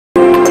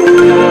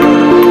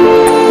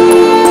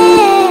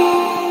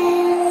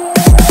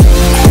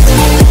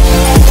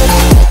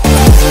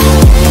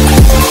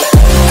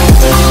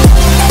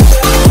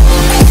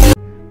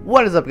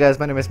What is up, guys?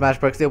 My name is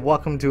Smashbox here.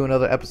 Welcome to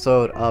another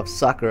episode of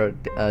Sakura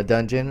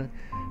Dungeon.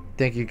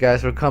 Thank you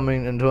guys for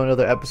coming into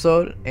another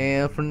episode.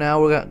 And for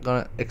now, we're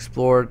gonna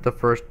explore the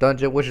first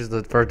dungeon, which is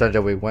the first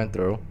dungeon we went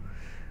through.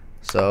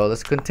 So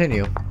let's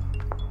continue.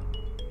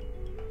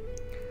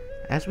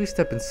 As we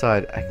step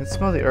inside, I can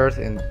smell the earth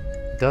and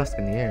dust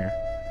in the air.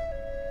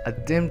 A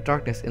dim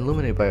darkness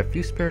illuminated by a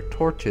few spare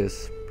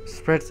torches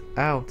spreads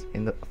out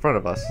in the front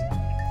of us.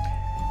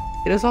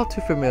 It is all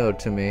too familiar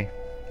to me.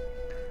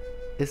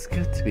 It's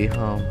good to be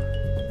home.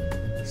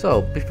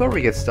 So, before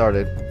we get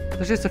started,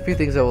 there's just a few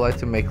things I would like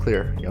to make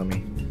clear,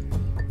 Yomi.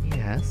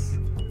 Yes?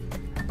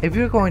 If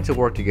you're going to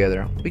work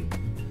together,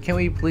 can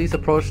we please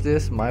approach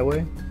this my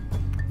way?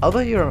 Although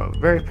you're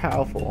very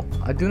powerful,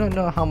 I do not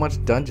know how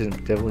much dungeon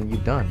delving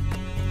you've done.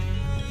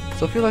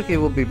 So I feel like it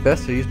will be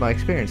best to use my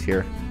experience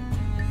here.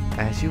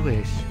 As you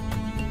wish.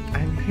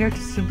 I'm here to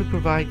simply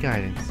provide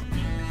guidance.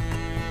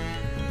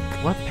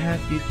 What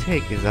path you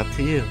take is up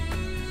to you.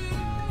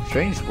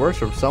 Strange words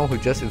from someone who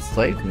just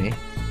enslaved me.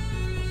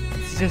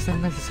 It's just a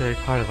necessary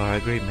part of our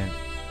agreement.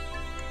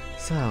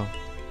 So,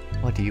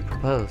 what do you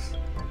propose?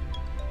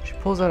 She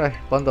pulls out a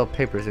bundle of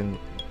papers and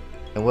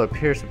what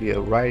appears to be a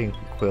writing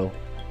quill.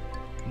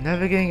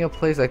 Navigating a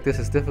place like this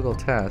is a difficult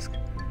task.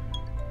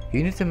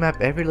 You need to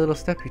map every little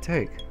step you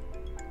take.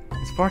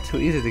 It's far too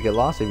easy to get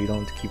lost if you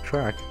don't keep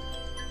track.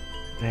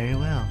 Very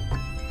well.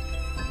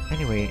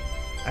 Anyway,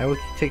 I will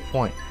take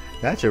point.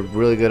 That's a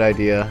really good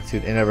idea. To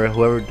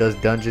whoever does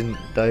dungeon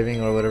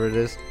diving or whatever it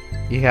is,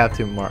 you have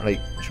to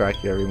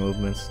track your every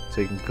movements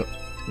so you can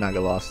not get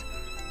lost.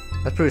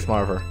 That's pretty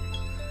smart of her.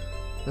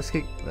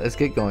 Let's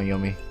get going,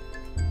 Yomi.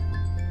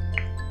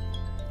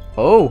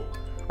 Oh,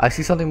 I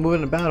see something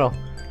moving in battle.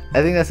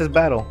 I think that says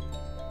battle.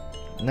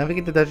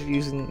 Navigate the dungeon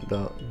using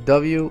the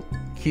W,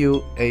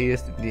 Q, A,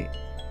 S, D.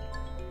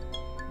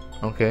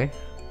 Okay.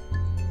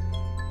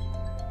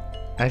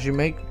 As you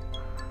make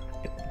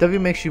W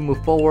makes you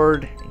move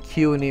forward.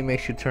 Q and E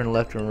makes you turn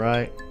left and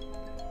right.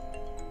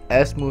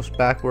 S moves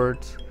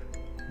backwards.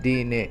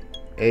 D and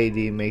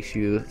AD makes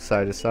you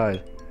side to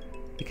side.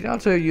 You can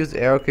also use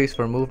the arrow keys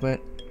for movement.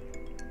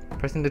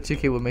 Pressing the 2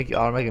 key will make you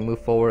automatically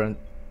move forward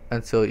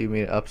until you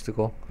meet an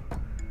obstacle.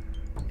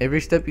 Every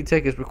step you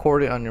take is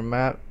recorded on your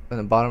map in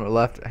the bottom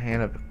left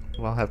hand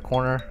will have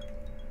corner.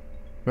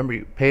 Remember,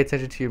 you pay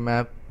attention to your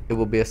map. It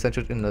will be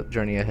essential in the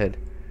journey ahead.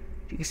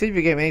 You can save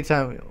your game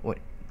anytime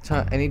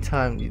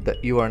that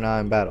you are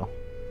not in battle.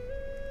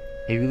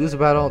 If you lose a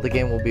battle, the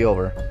game will be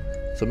over.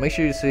 So make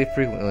sure you save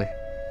frequently.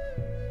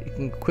 You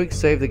can quick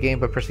save the game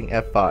by pressing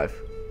F5.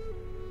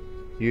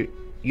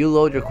 You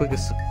load your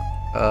quickest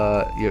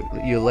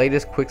your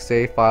latest quick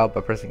save file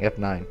by pressing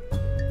F9.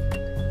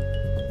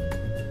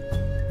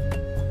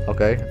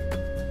 Okay.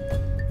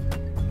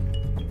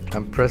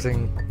 I'm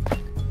pressing.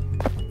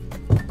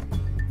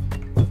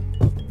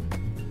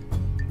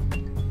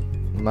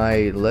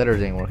 My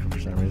letters ain't working for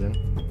some reason.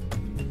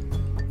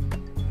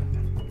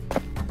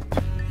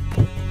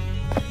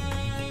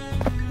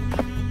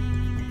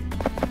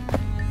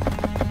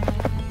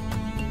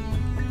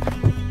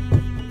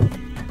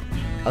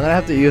 I'm gonna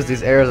have to use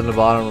these arrows on the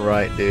bottom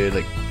right, dude.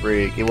 Like,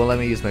 freak. It won't let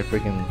me use my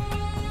freaking.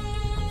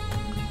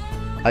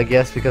 I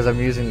guess because I'm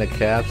using the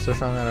caps or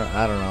something.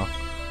 I don't know.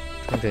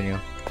 Let's continue.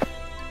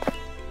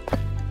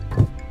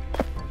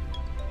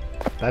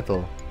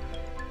 Battle.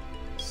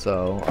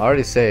 So, I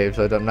already saved,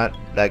 so I'm not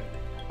that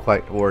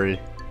quite worried.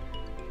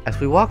 As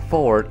we walk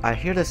forward, I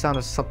hear the sound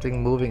of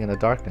something moving in the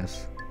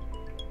darkness.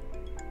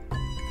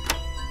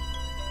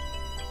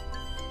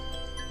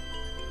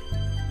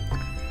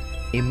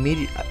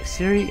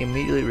 Siri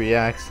immediately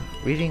reacts,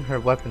 readying her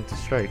weapon to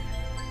strike.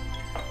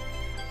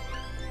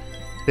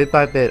 Bit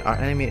by bit, our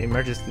enemy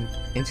emerges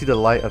into the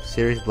light of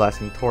Siri's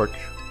blasting torch.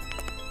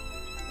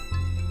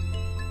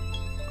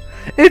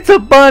 It's a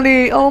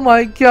bunny! Oh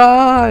my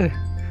god!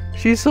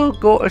 She's so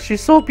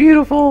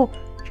beautiful!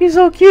 She's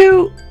so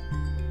cute!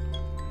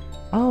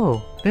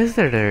 Oh,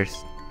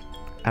 visitors!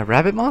 A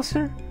rabbit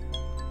monster?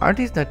 Aren't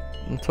these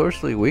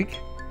notoriously weak?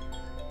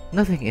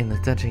 Nothing in the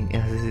dungeon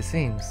is as it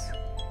seems.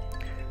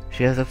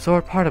 She has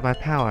absorbed part of my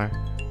power.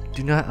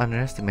 Do not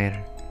underestimate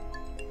her.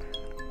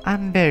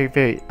 I'm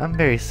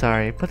very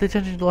sorry, but the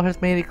dungeon lord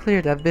has made it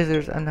clear that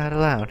visitors are not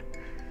allowed.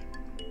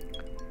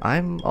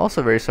 I'm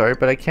also very sorry,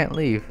 but I can't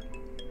leave.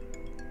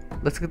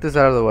 Let's get this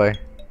out of the way.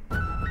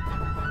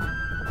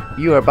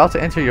 You are about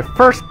to enter your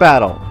first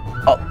battle.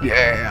 Oh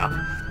yeah!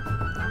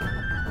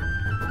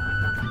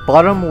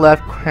 Bottom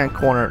left hand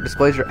corner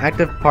displays your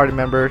active party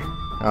member.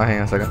 Oh, hang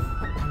on a second.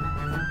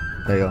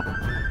 There you go.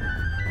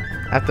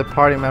 Active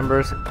party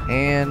members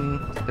and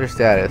their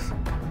status.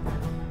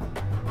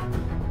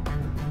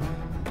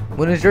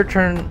 When it is your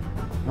turn,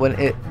 when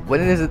it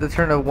is the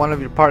turn of one of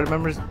your party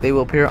members, they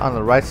will appear on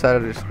the right side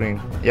of your screen.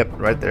 Yep,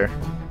 right there.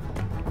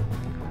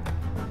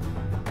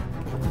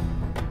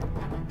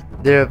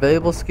 Their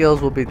available skills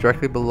will be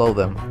directly below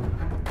them.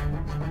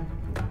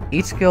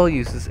 Each skill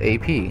uses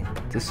AP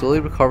to slowly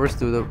recovers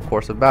through the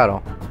course of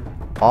battle.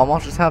 All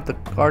monsters have the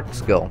guard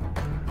skill,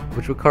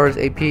 which recovers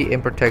AP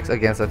and protects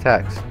against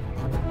attacks.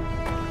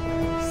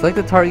 Select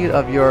the target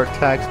of your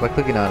attacks by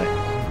clicking on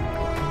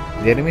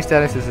it. The enemy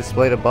status is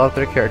displayed above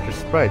their character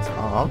sprites.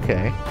 Oh,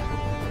 okay.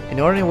 In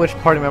order in which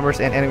party members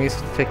and enemies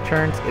take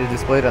turns, it is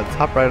displayed on the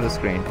top right of the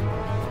screen.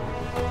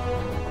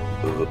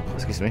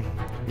 Excuse me.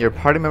 Your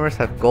party members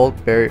have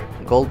gold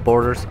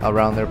borders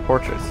around their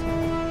portraits,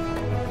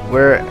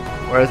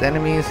 whereas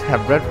enemies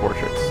have red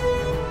portraits.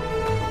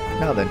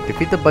 Now then,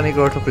 defeat the bunny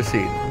girl to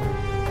proceed.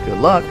 Good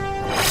luck!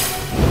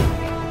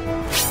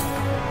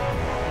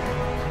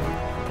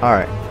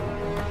 Alright.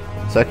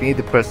 So I can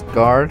either press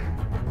guard,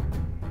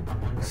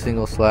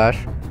 single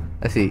slash.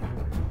 Let's see.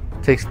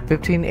 Takes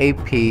 15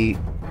 AP,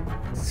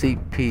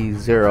 CP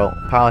 0,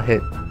 power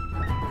hit,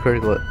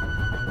 critical.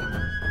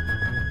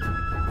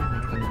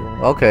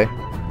 Okay.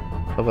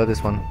 How about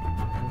this one?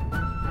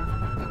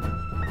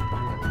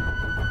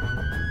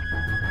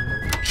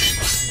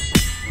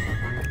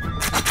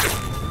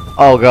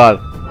 Oh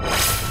god.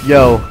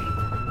 Yo.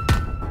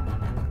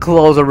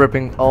 Clothes are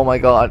ripping. Oh my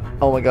god.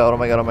 Oh my god. Oh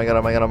my god. Oh my god.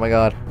 Oh my god. Oh my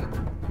god.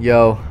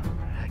 Yo.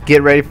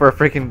 Get ready for a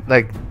freaking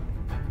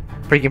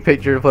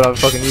picture to put on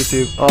fucking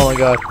YouTube. Oh my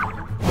god.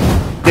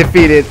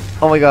 Defeated.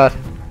 Oh my god.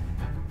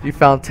 You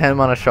found 10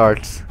 mana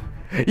shards.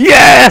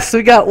 Yes!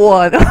 We got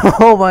one.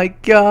 Oh my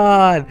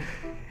god.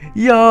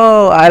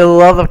 Yo, I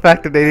love the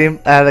fact that they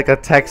didn't add like a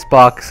text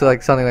box,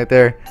 like something like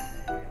there.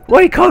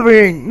 What are you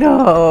covering?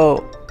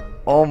 No.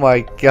 Oh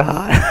my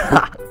god.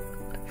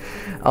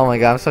 Oh my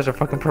god, I'm such a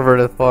fucking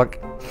perverted fuck.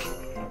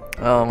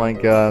 Oh my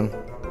god.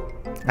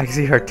 I can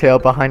see her tail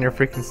behind her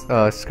freaking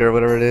skirt,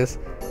 whatever it is.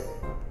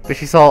 But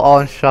she's all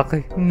in shock,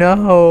 like,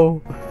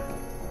 no.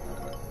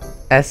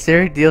 As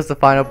Siri deals the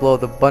final blow,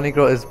 the bunny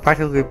girl is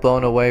practically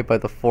blown away by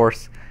the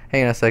force.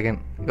 Hang on a second.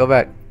 Go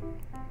back.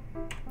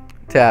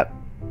 Tap.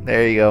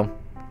 There you go.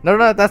 No,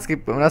 not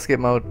skip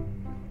mode.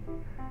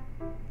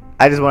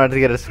 I just wanted to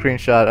get a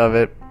screenshot of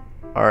it.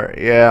 Or,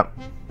 yeah.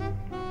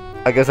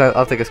 I guess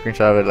I'll take a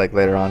screenshot of it like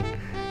later on.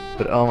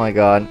 But oh my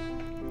god.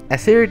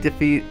 As Siri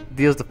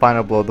deals the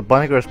final blow, the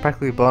bunny girl is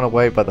practically blown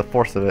away by the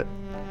force of it.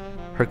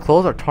 Her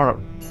clothes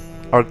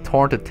are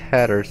torn to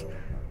tatters,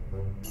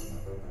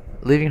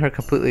 leaving her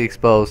completely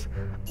exposed.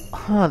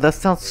 Huh, that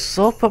sounds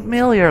so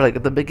familiar, like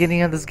at the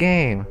beginning of this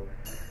game.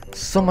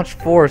 So much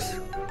force.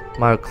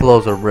 My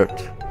clothes are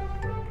ripped.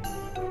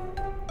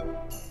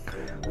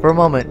 For a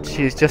moment,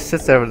 she just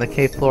sits there on the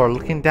cave floor,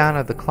 looking down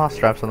at the cloth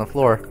straps on the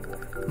floor.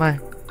 My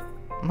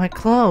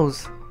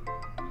clothes.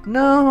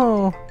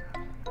 No.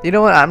 You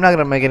know what? I'm not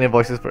gonna make any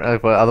voices for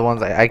other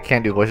ones. I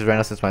can't do voices right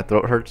now since my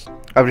throat hurts.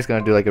 I'm just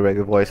gonna do like a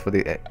regular voice for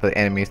the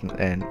enemies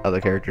and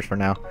other characters for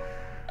now.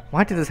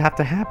 Why did this have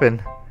to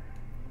happen?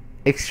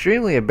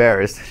 Extremely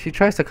embarrassed, she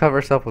tries to cover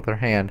herself with her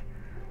hand,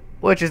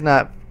 which is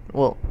not,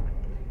 well,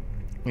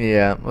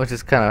 yeah, which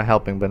is kind of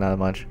helping, but not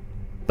much.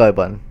 Belly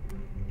button.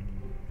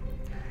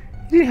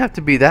 You didn't have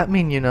to be that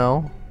mean, you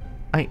know.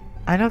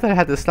 I know that I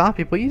had to stop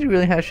you, but you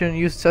really shouldn't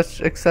use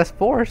such excess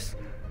force.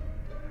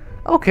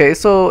 Okay,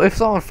 so if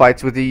someone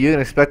fights with you, you can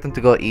expect them to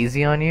go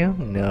easy on you?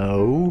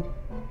 No.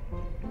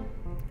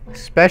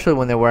 Especially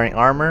when they're wearing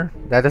armor,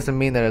 that doesn't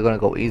mean that they're gonna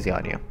go easy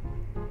on you.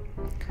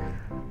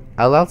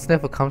 A loud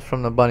sniffle comes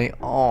from the bunny.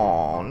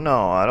 Oh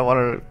no, I don't want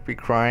her to be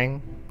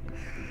crying.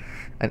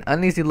 An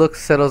uneasy look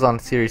settles on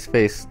Siri's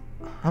face.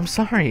 I'm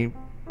sorry,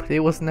 but it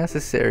was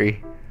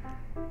necessary.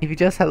 If you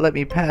just had let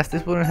me pass,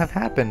 this wouldn't have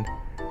happened.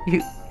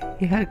 You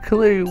had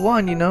clearly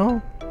won, you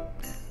know.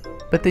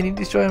 But then you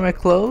destroyed my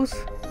clothes?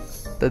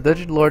 The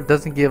Dungeon Lord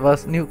doesn't give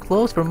us new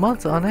clothes for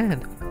months on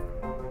end.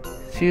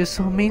 She is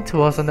so mean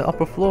to us on the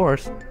upper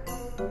floors.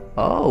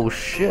 Oh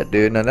shit,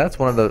 dude. Now that's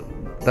one of the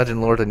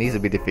Dungeon Lords that needs to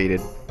be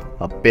defeated.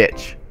 A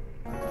bitch.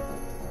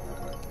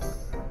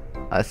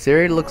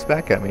 Siri looks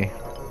back at me.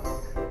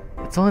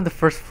 It's only the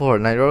first floor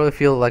and I really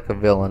feel like a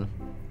villain.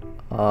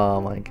 Oh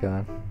my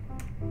god.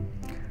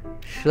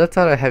 She lets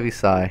out a heavy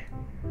sigh.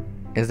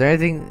 Is there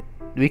anything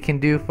we can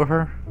do for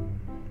her?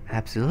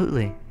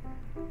 Absolutely.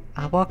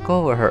 I walk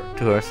over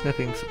to the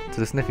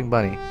sniffing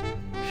bunny.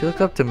 She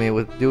looks up to me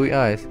with dewy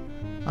eyes.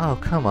 Oh,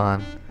 come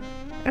on.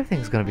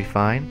 Everything's gonna be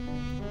fine.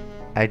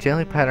 I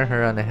gently pat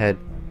her on the head.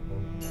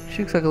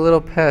 She looks like a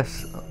little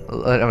pest.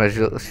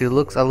 She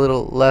looks a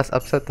little less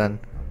upset then.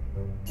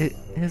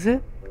 Is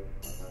it?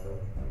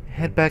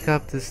 Head back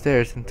up the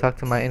stairs and talk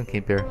to my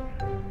innkeeper.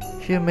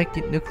 She'll make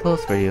new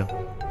clothes for you.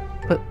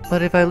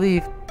 But if I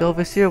leave, the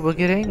overseer will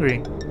get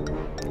angry.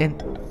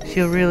 And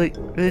she's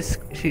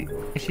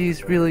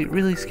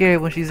really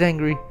scared when she's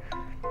angry.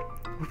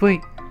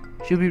 Wait,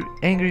 she'll be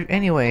angry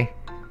anyway.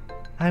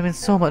 I'm in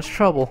so much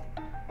trouble.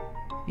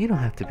 You don't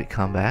have to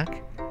come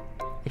back.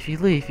 If you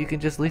leave, you can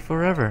just leave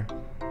forever.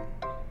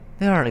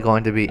 They aren't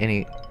going to be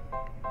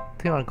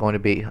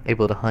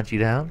able to hunt you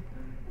down.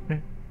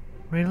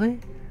 Really?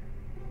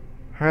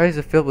 Her eyes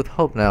are filled with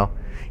hope now.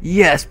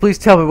 Yes, please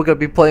tell me we're gonna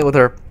be playing with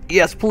her.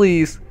 Yes,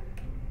 please.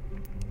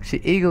 She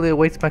eagerly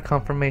awaits my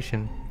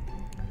confirmation.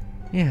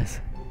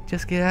 Yes,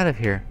 just get out of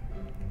here.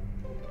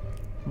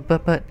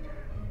 But,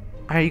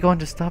 are you going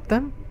to stop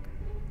them?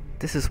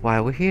 This is why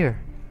we're here.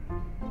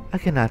 I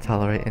cannot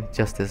tolerate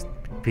injustice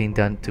being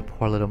done to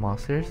poor little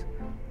monsters.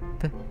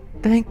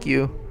 Thank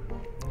you.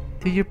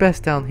 Do your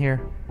best down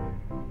here.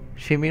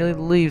 She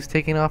immediately leaves,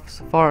 taking off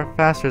far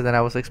faster than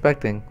I was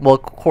expecting. Well,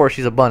 of course,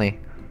 she's a bunny.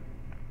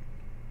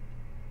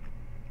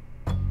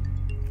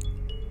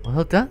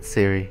 Well done,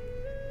 Siri.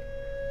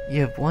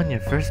 You have won your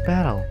first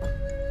battle.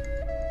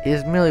 It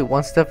is merely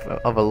one step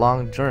of a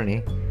long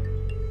journey,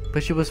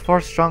 but she was far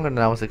stronger than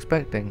I was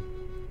expecting.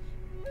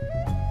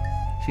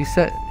 She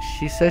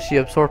said she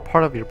absorbed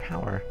part of your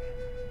power.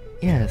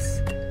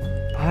 Yes,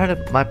 part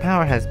of my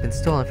power has been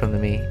stolen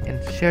from me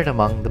and shared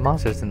among the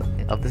monsters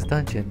of this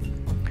dungeon.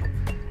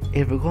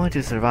 If we're going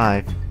to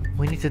survive,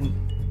 we'll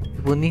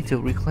need to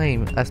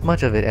reclaim as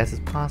much of it as is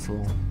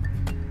possible.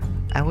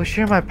 I will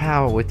share my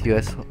power with you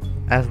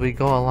as we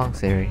go along,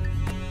 Siri.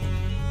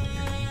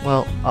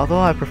 Well, although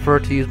I prefer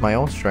to use my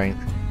own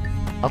strength,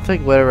 I'll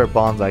take whatever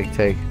bonds I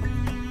can.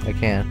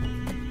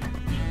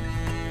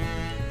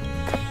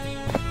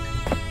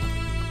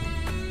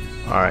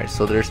 Alright,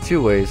 so there's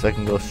two ways. I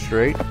can go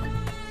straight.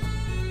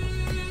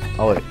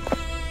 Oh wait.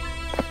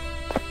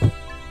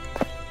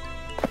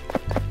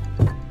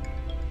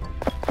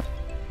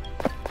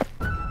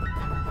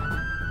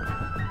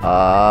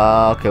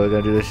 Okay, we're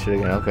gonna do this shit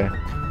again, okay.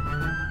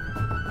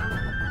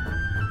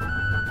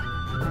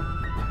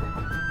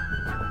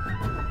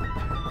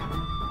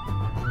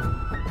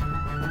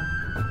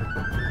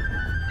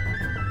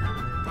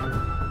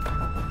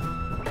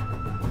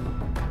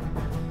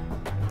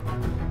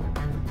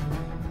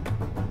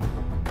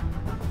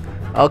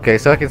 Okay,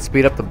 so I can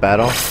speed up the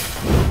battle.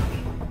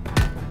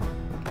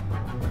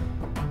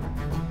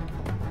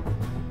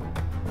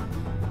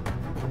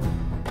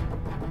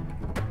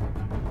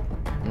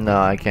 No,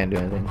 I can't do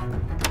anything.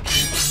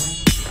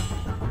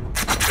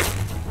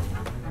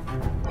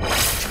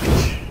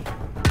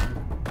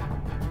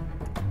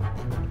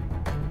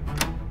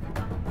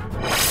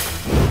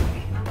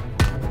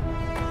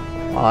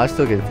 Oh, I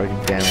still get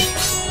freaking damage.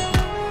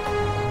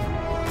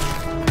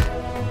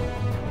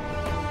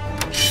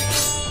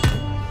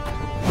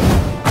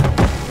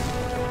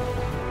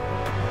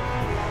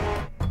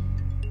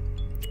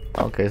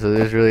 Okay, so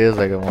this really is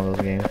like one of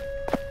those games.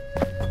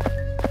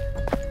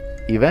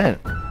 Event.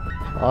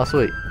 Oh,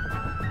 sweet.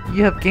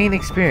 You have gained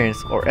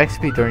experience or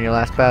XP during your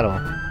last battle.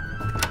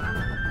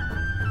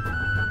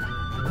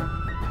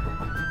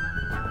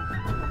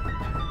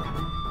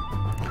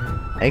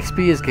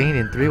 XP is gained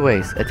in 3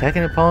 ways: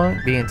 attacking an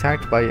opponent, being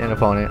attacked by an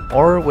opponent,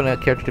 or when a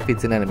character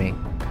defeats an enemy.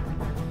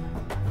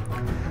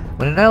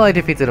 When an ally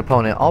defeats an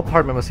opponent, all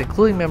party members,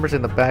 including members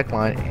in the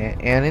backline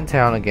and in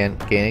town again,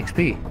 gain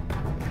XP.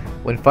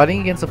 When fighting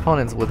against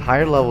opponents with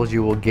higher levels,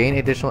 you will gain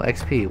additional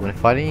XP. When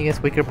fighting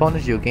against weaker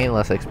opponents, you'll gain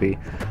less XP.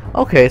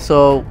 Okay,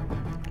 so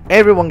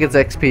everyone gets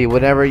XP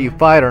whenever you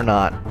fight or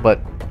not, but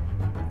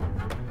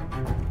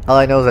all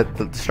I know is that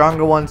the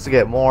stronger ones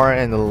get more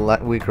and the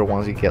weaker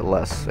ones you get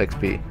less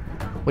XP,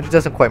 which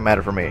doesn't quite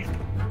matter for me.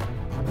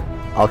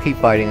 I'll keep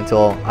fighting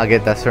until I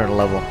get that certain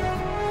level.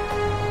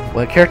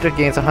 When a character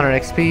gains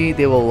 100 XP,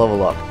 they will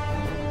level up.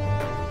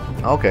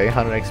 Okay,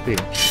 100 XP.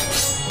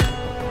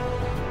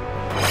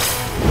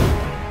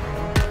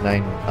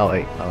 9, oh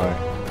 8,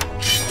 alright.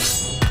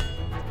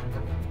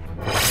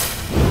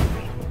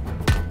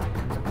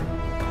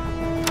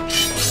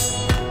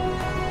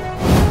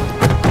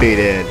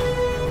 Defeated.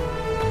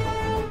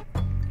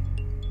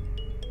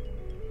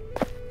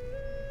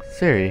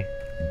 Siri,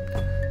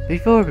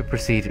 before we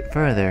proceed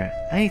further,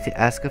 I need to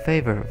ask a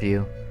favor of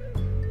you.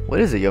 What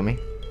is it, Yomi?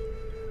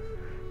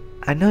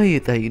 I know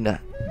that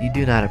you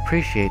do not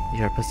appreciate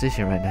your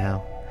position right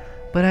now,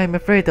 but I am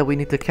afraid that we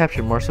need to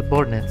capture more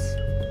subordinates.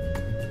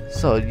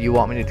 So, you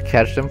want me to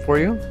catch them for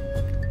you?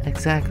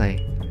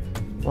 Exactly.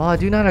 While I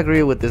do not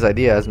agree with this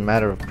idea as a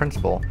matter of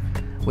principle,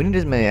 we need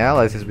as many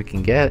allies as we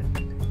can get.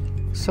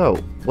 So,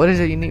 what is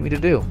it you need me to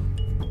do?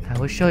 I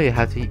will show you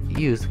how to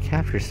use the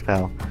capture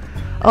spell.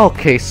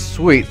 Okay,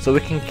 sweet. So we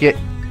can get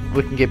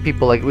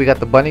people like we got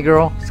the bunny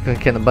girl.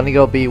 Can the bunny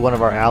girl be one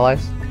of our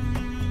allies?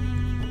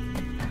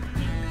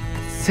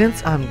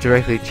 Since I'm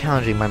directly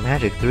challenging my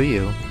magic through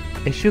you,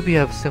 it should be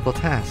a simple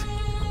task.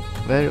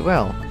 Very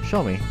well.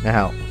 Show me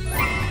now.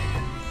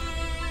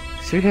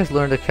 Siri has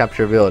learned a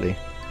capture ability.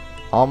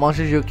 All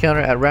monsters you encounter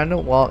at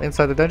random while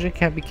inside the dungeon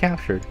can't be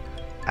captured.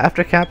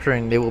 After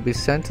capturing, they will be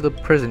sent to the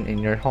prison in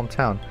your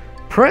hometown.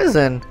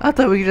 Prison? I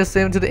thought we could just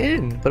send them to the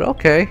inn, but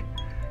okay.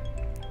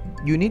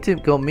 You need to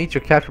go meet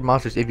your captured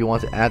monsters if you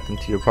want to add them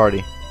to your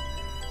party.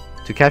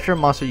 To capture a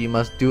monster, you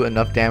must do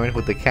enough damage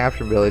with the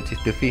capture ability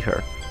to defeat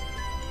her.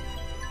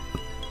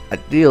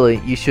 Ideally,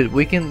 you should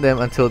weaken them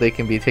until they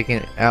can be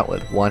taken out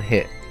with one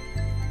hit.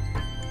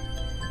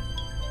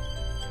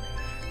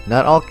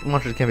 Not all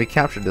monsters can be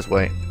captured this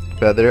way,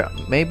 but there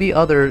may be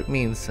other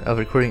means of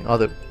recruiting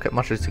other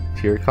monsters to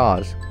your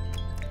cause.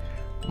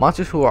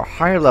 Monsters who are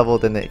higher level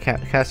than the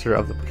caster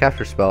of the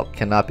capture spell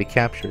cannot be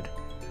captured.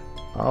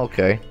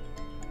 Okay.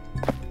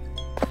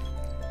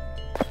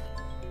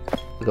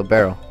 Look, a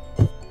barrel.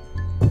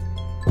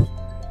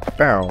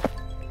 Barrel.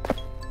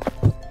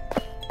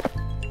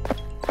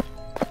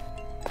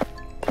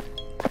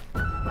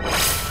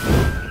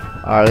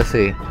 Alright, let's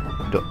see.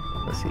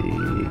 Let's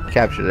see.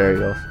 Capture. There he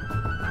goes.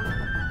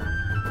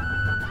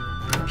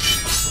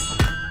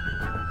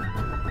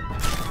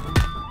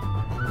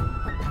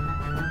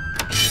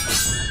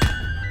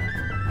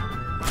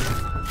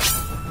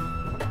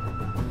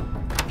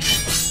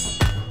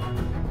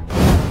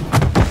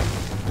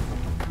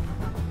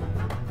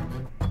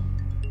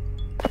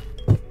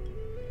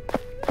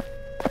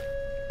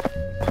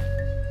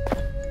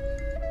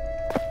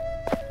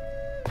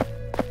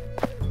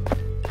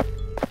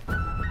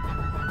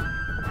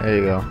 There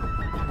you go.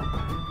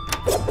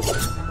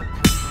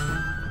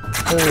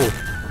 Oh.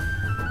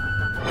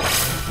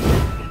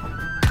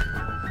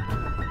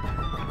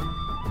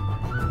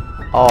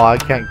 Oh, I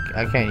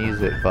can't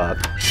use it, fuck.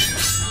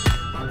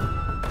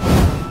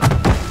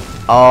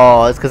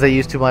 Oh, it's because I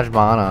used too much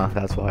mana,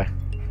 that's why.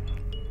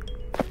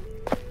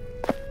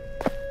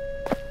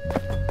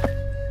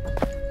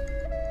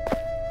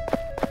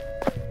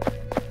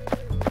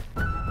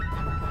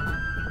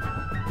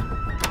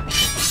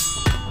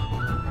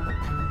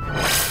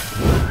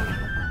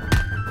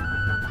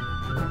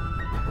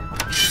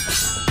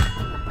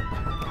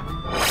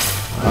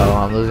 Oh,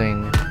 I'm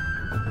losing.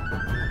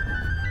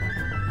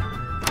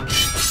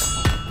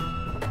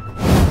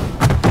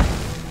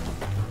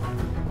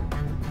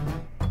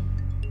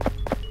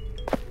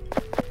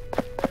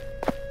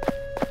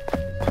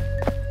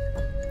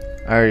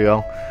 There you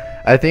go.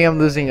 I think I'm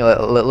losing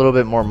a little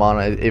bit more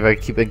mana if I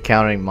keep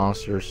encountering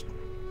monsters.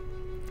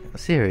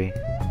 Siri.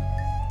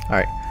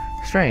 Alright.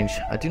 Strange.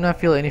 I do not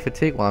feel any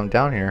fatigue while I'm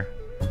down here.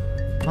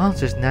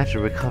 Monsters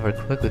naturally recover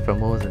quickly from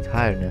wounds and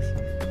tiredness.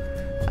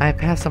 I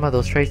passed some of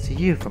those traits to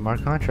you from our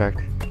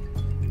contract.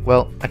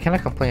 Well, I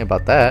cannot complain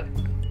about that.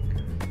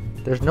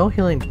 There's no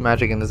healing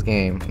magic in this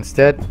game.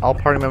 Instead, all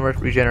party members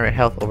regenerate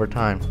health over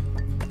time.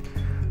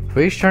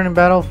 For each turn in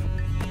battle,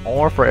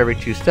 or for every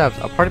 2 steps,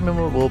 a party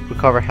member will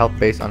recover health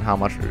based on how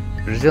much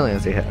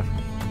resilience they have.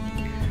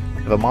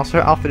 If a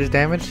monster outfit is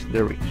damaged,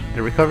 the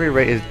recovery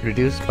rate is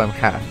reduced by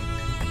half.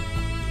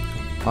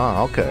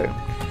 Oh, okay.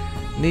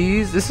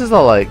 This is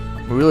all like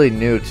really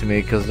new to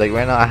me because like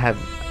right now I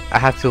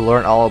have to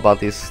learn all about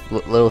these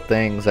little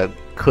things that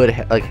could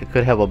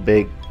have a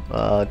big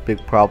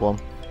problem.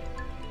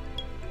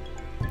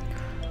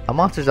 A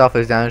monster's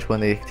outfit is damaged when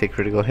they take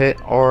critical hit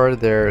or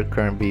their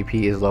current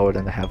BP is lower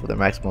than the half of their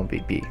maximum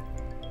BP.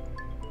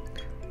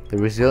 The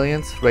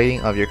resilience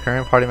rating of your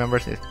current party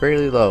members is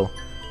fairly low,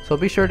 so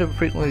be sure to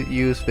frequently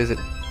use Visit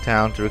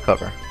Town to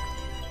recover.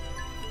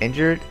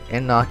 Injured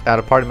and knocked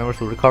out party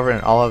members will recover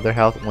in all of their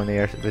health when they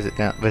are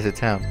visit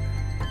Town.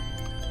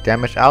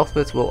 Damaged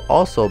outfits will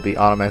also be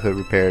automatically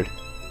repaired.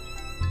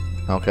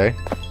 Okay.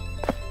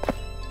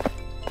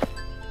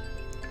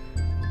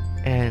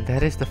 And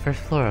that is the first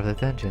floor of the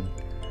dungeon.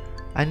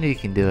 I knew you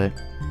can do it.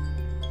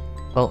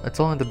 Well, it's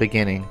only the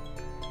beginning.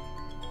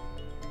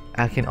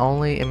 I can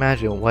only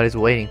imagine what is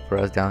waiting for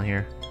us down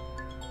here.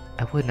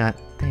 I would not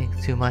think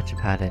too much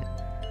about it.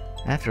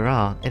 After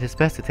all, it is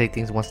best to take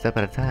things one step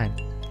at a time.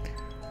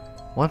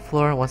 One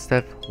floor, one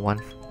step,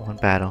 one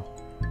battle.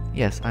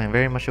 Yes, I am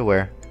very much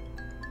aware.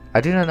 I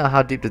do not know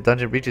how deep the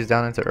dungeon reaches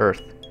down into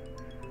Earth,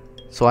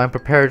 so I am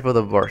prepared for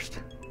the worst.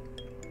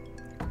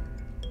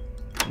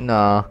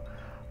 Nah.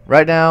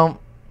 Right now,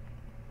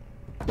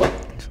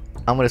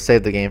 I'm gonna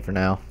save the game for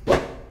now.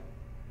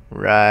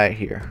 Right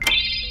here.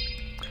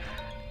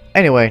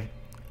 Anyway,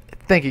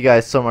 thank you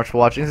guys so much for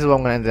watching. This is where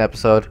I'm gonna end the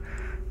episode.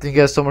 Thank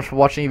you guys so much for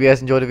watching. If you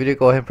guys enjoyed the video,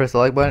 go ahead and press the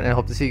like button, and I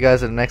hope to see you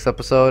guys in the next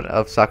episode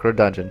of Sakura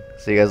Dungeon.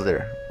 See you guys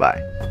later.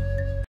 Bye.